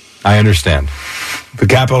 Jerry. I understand. If the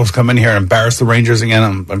Capitals come in here and embarrass the Rangers again,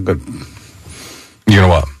 I'm good. You're going to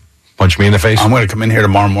what? Punch me in the face? I'm going to come in here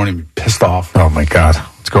tomorrow morning and be pissed off. Oh, my God.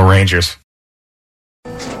 Let's go Rangers.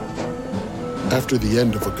 After the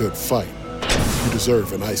end of a good fight, you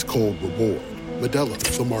deserve an ice-cold reward. Modelo,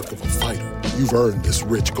 the mark of a fighter. You've earned this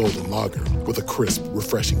rich golden lager with a crisp,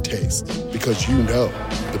 refreshing taste. Because you know,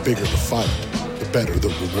 the bigger the fight, the better the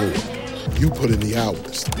reward. You put in the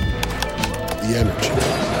hours, the energy,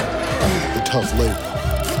 the tough labor.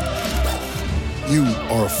 You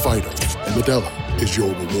are a fighter, and Modelo is your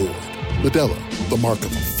reward. Modelo, the mark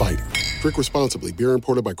of a fighter. Drink responsibly. Beer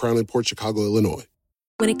imported by Crown Imports, Chicago, Illinois.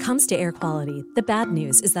 When it comes to air quality, the bad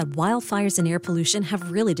news is that wildfires and air pollution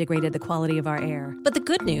have really degraded the quality of our air. But the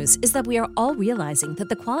good news is that we are all realizing that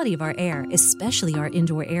the quality of our air, especially our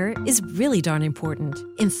indoor air, is really darn important.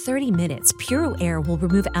 In 30 minutes, Puro Air will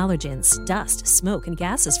remove allergens, dust, smoke, and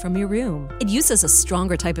gases from your room. It uses a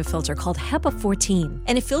stronger type of filter called HEPA 14,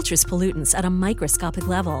 and it filters pollutants at a microscopic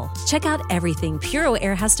level. Check out everything Puro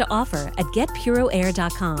Air has to offer at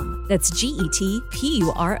getpuroair.com. That's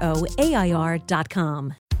GetPuroAir.com.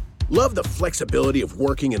 Love the flexibility of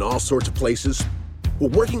working in all sorts of places? Well,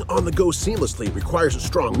 working on the go seamlessly requires a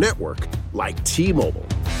strong network like T-Mobile.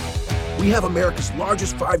 We have America's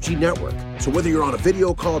largest 5G network, so whether you're on a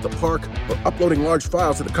video call at the park or uploading large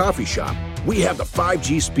files at a coffee shop, we have the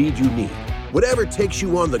 5G speed you need. Whatever takes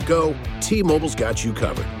you on the go, T-Mobile's got you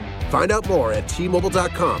covered. Find out more at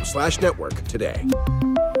T-Mobile.com/network today.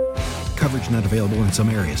 Coverage not available in some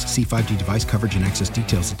areas. See 5G device coverage and access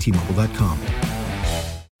details at T-Mobile.com.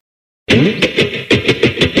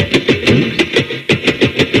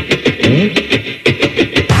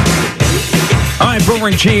 All right, Boomer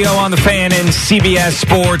and Gio on the Fan and CBS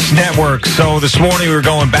Sports Network. So this morning we were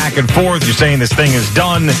going back and forth. You're saying this thing is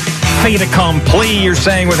done. Fait accompli, you're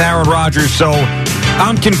saying, with Aaron Rodgers. So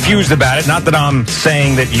I'm confused about it. Not that I'm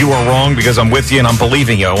saying that you are wrong, because I'm with you and I'm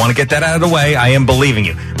believing you. I want to get that out of the way. I am believing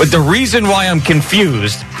you. But the reason why I'm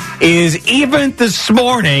confused is even this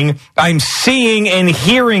morning, I'm seeing and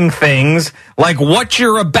hearing things like what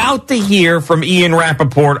you're about to hear from Ian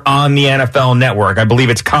Rappaport on the NFL Network. I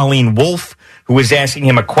believe it's Colleen Wolfe who is asking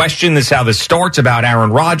him a question. This is how this starts, about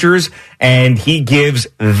Aaron Rodgers, and he gives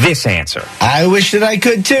this answer. I wish that I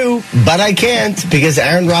could too, but I can't, because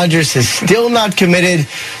Aaron Rodgers is still not committed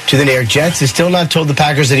to the New York Jets, has still not told the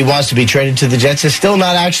Packers that he wants to be traded to the Jets, is still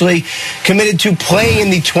not actually committed to playing in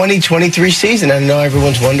the 2023 season. I know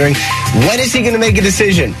everyone's wondering, when is he going to make a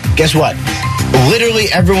decision? Guess what? Literally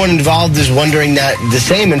everyone involved is wondering that the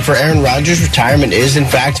same. And for Aaron Rodgers, retirement is, in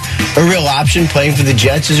fact, a real option. Playing for the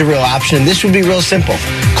Jets is a real option. And this would be real simple.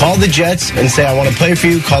 Call the Jets and say, I want to play for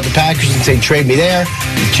you. Call the Packers and say, trade me there.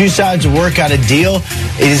 The two sides will work out a deal.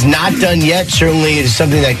 It is not done yet. Certainly it is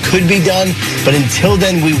something that could be done. But until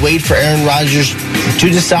then, we wait for Aaron Rodgers to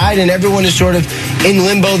decide. And everyone is sort of in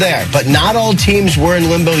limbo there. But not all teams were in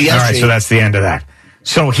limbo yesterday. All right, so that's the end of that.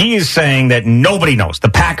 So he is saying that nobody knows. The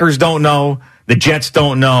Packers don't know. The Jets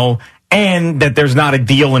don't know, and that there's not a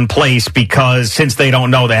deal in place because since they don't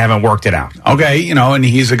know, they haven't worked it out. Okay, and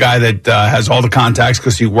he's a guy that has all the contacts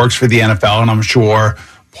because he works for the NFL, and I'm sure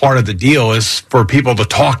part of the deal is for people to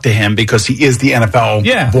talk to him because he is the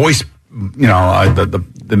NFL voice,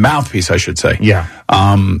 the mouthpiece, I should say. Yeah.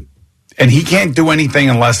 And he can't do anything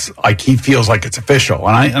unless he feels like it's official,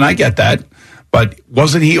 and I get that. But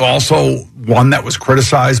wasn't he also one that was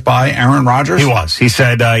criticized by Aaron Rodgers? He was. He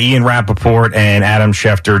said Ian Rappaport and Adam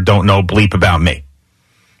Schefter don't know bleep about me.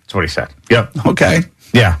 That's what he said. Yep. Okay.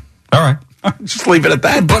 Yeah. All right. Just leave it at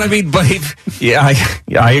that. But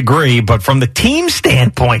I agree. But from the team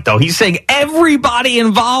standpoint, though, he's saying everybody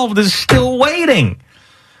involved is still waiting.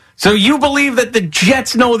 So you believe that the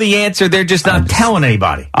Jets know the answer, they're just not telling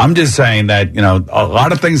anybody. I'm just saying that, a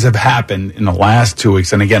lot of things have happened in the last 2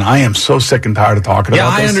 weeks. And again, I am so sick and tired of talking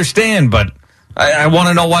about this. Yeah, I understand, but I want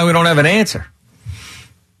to know why we don't have an answer.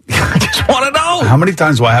 I just want to know. How many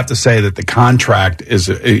times do I have to say that the contract is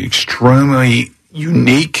extremely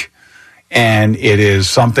unique, and it is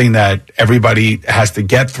something that everybody has to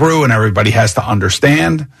get through and everybody has to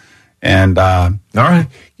understand? And all right.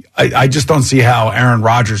 I just don't see how Aaron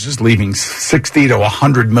Rodgers is leaving $60 to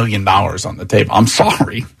 $100 million on the table. I'm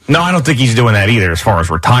sorry. No, I don't think he's doing that either as far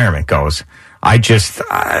as retirement goes. I just,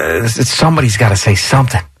 somebody's got to say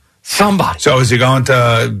something. Somebody. So is he going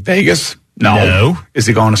to Vegas? No. Is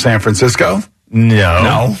he going to San Francisco?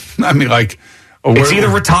 No. I mean, it's either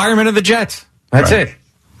retirement or the Jets. That's it.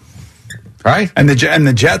 Right. And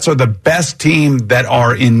the Jets are the best team that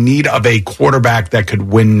are in need of a quarterback that could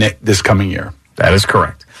win this coming year. That is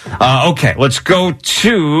correct. Okay, let's go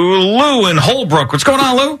to Lou in Holbrook. What's going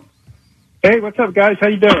on, Lou? Hey, what's up, guys? How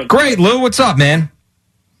you doing? Great, Lou. What's up, man?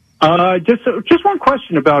 Just one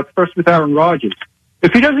question about first with Aaron Rodgers.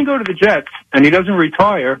 If he doesn't go to the Jets and he doesn't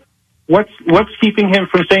retire, what's keeping him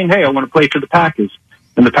from saying, "Hey, I want to play for the Packers,"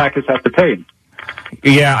 and the Packers have to pay him?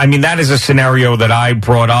 Yeah, I mean, that is a scenario that I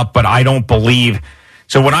brought up, but I don't believe.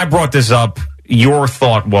 So when I brought this up, your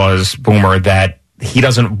thought was, Boomer, that he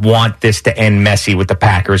doesn't want this to end messy with the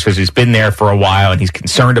Packers because he's been there for a while and he's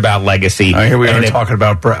concerned about legacy. Here we are talking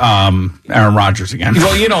about Aaron Rodgers again.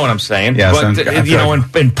 Well, you know what I'm saying. Yes,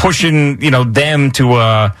 but and pushing them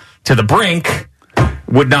to the brink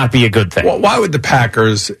would not be a good thing. Well, why would the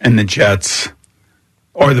Packers and the Jets,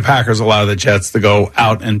 or the Packers allow the Jets to go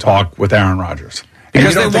out and talk with Aaron Rodgers?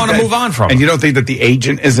 Because they want to move on from him. And you don't think that the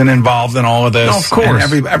agent isn't involved in all of this? No, of course.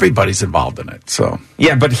 And everybody's involved in it. So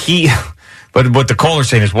yeah, but what the caller's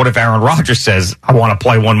saying is, what if Aaron Rodgers says, "I want to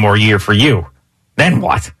play one more year for you"? Then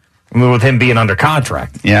what? I mean, with him being under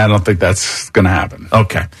contract. Yeah, I don't think that's going to happen.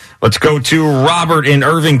 Okay. Let's go to Robert in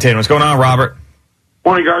Irvington. What's going on, Robert?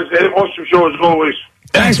 Morning, guys. Hey, awesome show as always.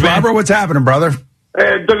 Thanks, Robert. What's happening, brother?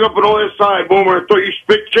 Hey, I dug up an OSI, Boomer. I thought you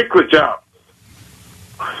spit chiclets out.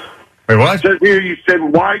 Wait, what? It says here you said,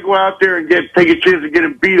 why go out there and take a chance of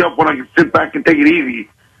getting beat up when I can sit back and take it easy?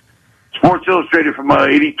 Sports Illustrated from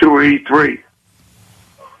 82 or 83.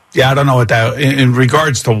 Yeah, I don't know what that, in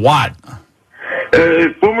regards to what?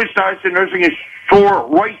 Boomer Esiason nursing a sore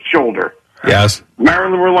right shoulder. Yes.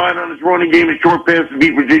 Maryland relied on his running game and short pass to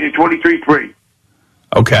beat Virginia 23-3.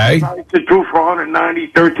 Okay. Esiason threw for 190,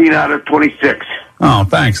 13 out of 26. Oh,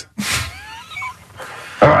 thanks.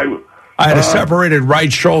 All right. I had a separated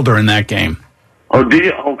right shoulder in that game. Oh, did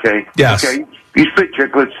you? Okay. Yes. Okay. You spit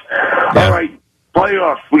chiclets. Yeah. All right.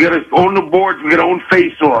 Playoffs. We got to own the boards. We got to own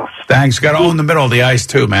face-offs. Thanks. Got to own the middle of the ice,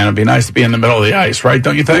 too, man. It'd be nice to be in the middle of the ice, right?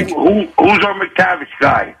 Don't you think? Who's our McTavish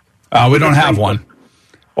guy? We don't have one.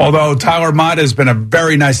 Although Tyler Mott has been a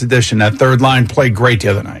very nice addition. That third line played great the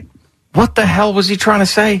other night. What the hell was he trying to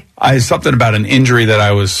say? Something about an injury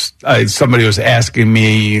that somebody was asking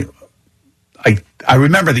me. I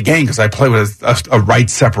remember the game because I played with a right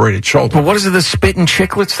separated shoulder. But what is it, the spitting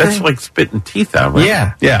chiclets thing? That's like spitting teeth out, right?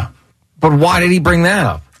 Yeah. Yeah. But why did he bring that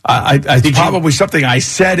up? Probably something I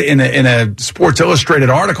said in a Sports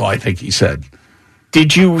Illustrated article, I think he said.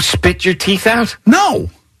 Did you spit your teeth out?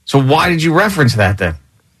 No. So why did you reference that then?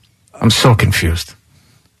 I'm so confused.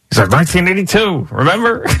 He's like, 1982,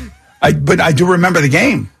 remember? But I do remember the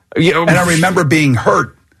game. And I remember being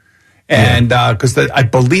hurt. And because I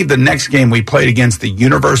believe the next game we played against the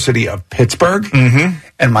University of Pittsburgh,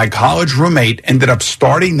 and my college roommate ended up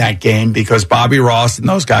starting that game because Bobby Ross and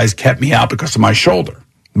those guys kept me out because of my shoulder.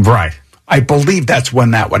 Right. I believe that's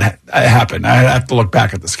when that would happen. I have to look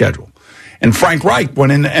back at the schedule. And Frank Reich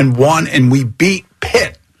went in and won, and we beat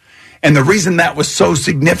Pitt. And the reason that was so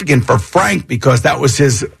significant for Frank, because that was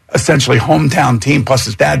his essentially hometown team, plus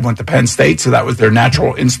his dad went to Penn State, so that was their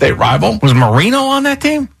natural in-state rival. Was Marino on that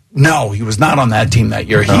team? No, he was not on that team that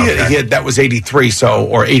year. He had that was 83,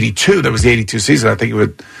 or 82. That was the 82 season. I think it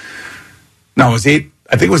would. No, it was I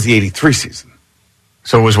think it was the 83 season.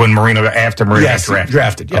 So it was when Marino got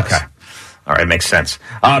drafted. Yes. Okay. All right, makes sense.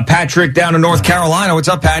 Patrick down in North Carolina. What's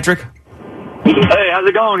up, Patrick? Hey, how's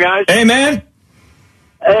it going, guys? Hey, man.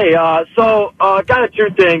 Hey, got two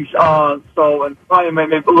things. And probably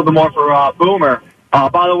maybe a little bit more for Boomer.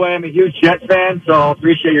 By the way, I'm a huge Jets fan, so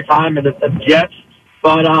appreciate your time in the Jets.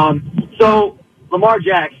 But, so Lamar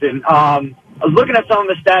Jackson, I was looking at some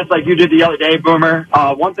of the stats like you did the other day, Boomer.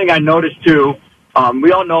 One thing I noticed too,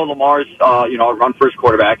 we all know Lamar's, run first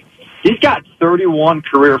quarterback. He's got 31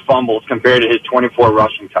 career fumbles compared to his 24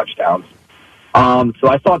 rushing touchdowns. So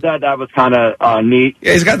I thought that was kind of neat.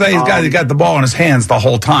 Yeah, he's got the ball in his hands the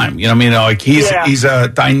whole time. You know what I mean? He's a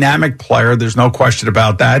dynamic player. There's no question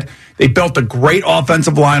about that. They built a great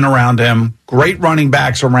offensive line around him, great running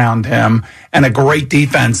backs around him, and a great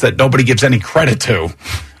defense that nobody gives any credit to.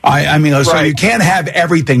 So you can't have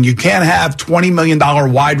everything. You can't have $20 million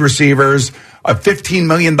wide receivers, a $15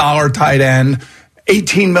 million tight end,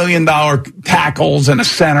 $18 million tackles, and a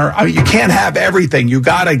center. You can't have everything. You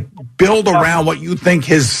got to build around what you think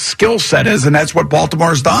his skill set is, and that's what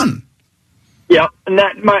Baltimore's done. Yeah, and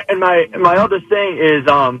my other thing is,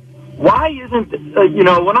 why isn't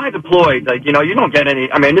when I deployed, you don't get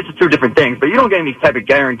any. I mean, this is two different things, but you don't get any type of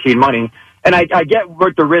guaranteed money. And I get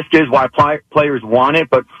what the risk is, why players want it,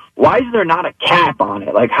 but why is there not a cap on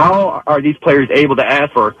it? How are these players able to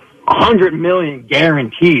ask for $100 million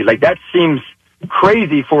guaranteed? That seems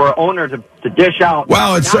crazy for an owner to dish out.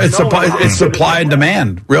 Well, it's supply and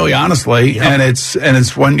demand, really, honestly, and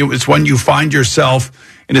it's when you find yourself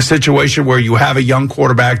in a situation where you have a young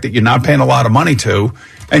quarterback that you're not paying a lot of money to,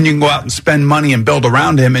 and you can go out and spend money and build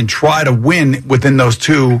around him and try to win within those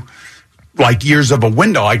 2 years of a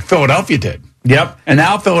window, like Philadelphia did. Yep. And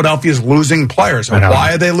now Philadelphia's losing players.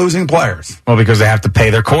 Why are they losing players? Well, because they have to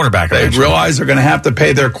pay their quarterback. They realize they're going to have to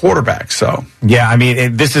pay their quarterback. So yeah, I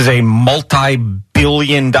mean, this is a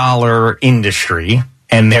multi-billion-dollar industry,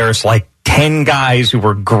 and there's 10 guys who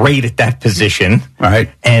were great at that position. Right.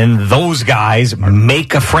 And those guys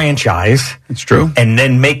make a franchise. It's true. And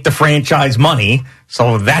then make the franchise money.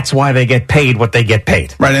 So that's why they get paid what they get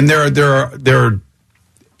paid. Right. And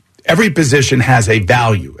every position has a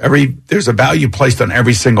value. There's a value placed on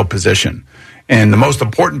every single position. And the most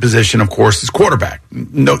important position, of course, is quarterback.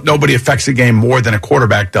 Nobody affects the game more than a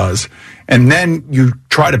quarterback does. And then you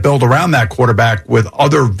try to build around that quarterback with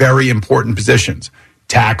other very important positions.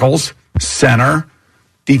 Tackles, center,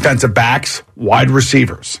 defensive backs, wide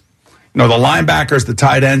receivers. The linebackers, the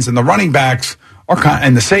tight ends, and the running backs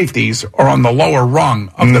and the safeties are on the lower rung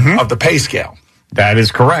of the pay scale. That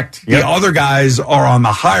is correct. Yep. The other guys are on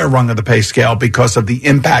the higher rung of the pay scale because of the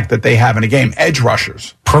impact that they have in a game. Edge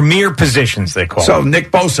rushers. Premier positions, they call So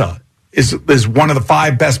Nick Bosa is one of the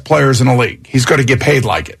 5 best players in the league. He's going to get paid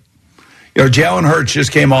like it. Jalen Hurts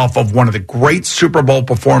just came off of one of the great Super Bowl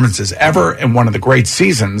performances ever and one of the great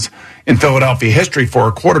seasons in Philadelphia history for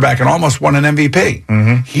a quarterback and almost won an MVP.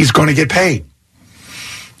 Mm-hmm. He's going to get paid.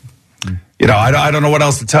 I don't know what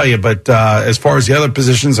else to tell you, but as far as the other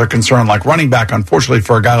positions are concerned, like running back, unfortunately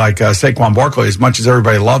for a guy like Saquon Barkley, as much as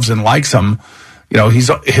everybody loves and likes him,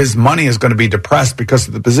 his money is going to be depressed because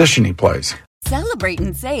of the position he plays. Celebrate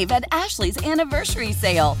and save at Ashley's Anniversary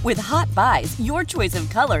Sale. With Hot Buys, your choice of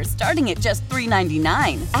colors starting at just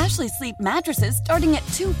 $3.99. Ashley Sleep mattresses starting at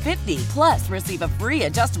 $2.50. Plus, receive a free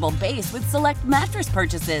adjustable base with select mattress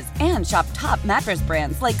purchases. And shop top mattress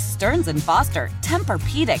brands like Stearns & Foster,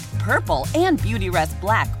 Tempur-Pedic, Purple, and Beautyrest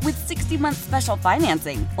Black with 60-month special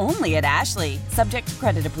financing. Only at Ashley. Subject to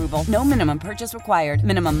credit approval. No minimum purchase required.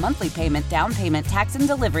 Minimum monthly payment, down payment, tax, and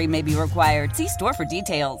delivery may be required. See store for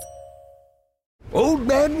details. Old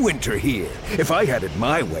Man Winter here. If I had it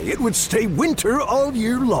my way, it would stay winter all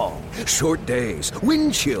year long. Short days,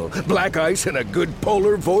 wind chill, black ice, and a good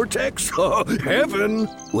polar vortex. Oh, heaven.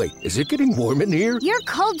 Wait, is it getting warm in here? Your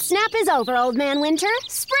cold snap is over, Old Man Winter.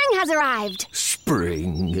 Spring has arrived.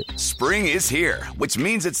 Spring. Spring is here, which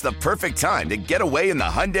means it's the perfect time to get away in the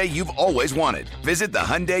Hyundai you've always wanted. Visit the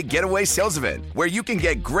Hyundai Getaway Sales Event, where you can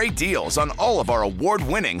get great deals on all of our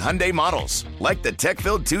award-winning Hyundai models, like the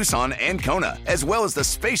tech-filled Tucson and Kona, as well as the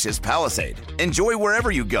spacious Palisade. Enjoy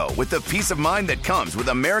wherever you go with the peace of mind that comes with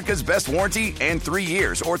America's best warranty and 3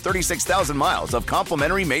 years or 36,000 miles of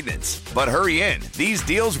complimentary maintenance. But hurry in, these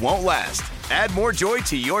deals won't last. Add more joy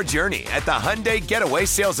to your journey at the Hyundai Getaway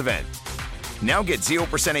Sales Event. Now get 0%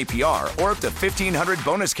 APR or up to $1,500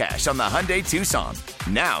 bonus cash on the Hyundai Tucson.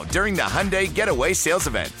 Now, during the Hyundai Getaway Sales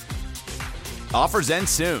Event. Offers end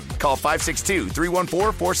soon. Call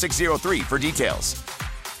 562-314-4603 for details.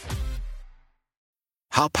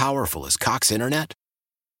 How powerful is Cox Internet?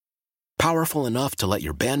 Powerful enough to let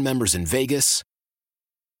your band members in Vegas,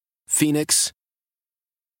 Phoenix,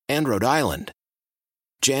 and Rhode Island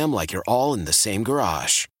jam like you're all in the same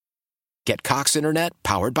garage. Get Cox Internet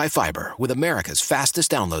powered by fiber with America's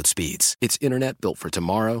fastest download speeds. It's internet built for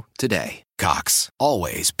tomorrow, today. Cox,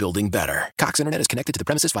 always building better. Cox Internet is connected to the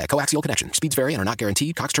premises via coaxial connection. Speeds vary and are not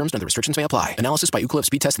guaranteed. Cox terms and other restrictions may apply. Analysis by Ookla of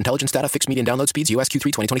Speed Test Intelligence data. Fixed median download speeds. US Q3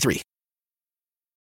 2023.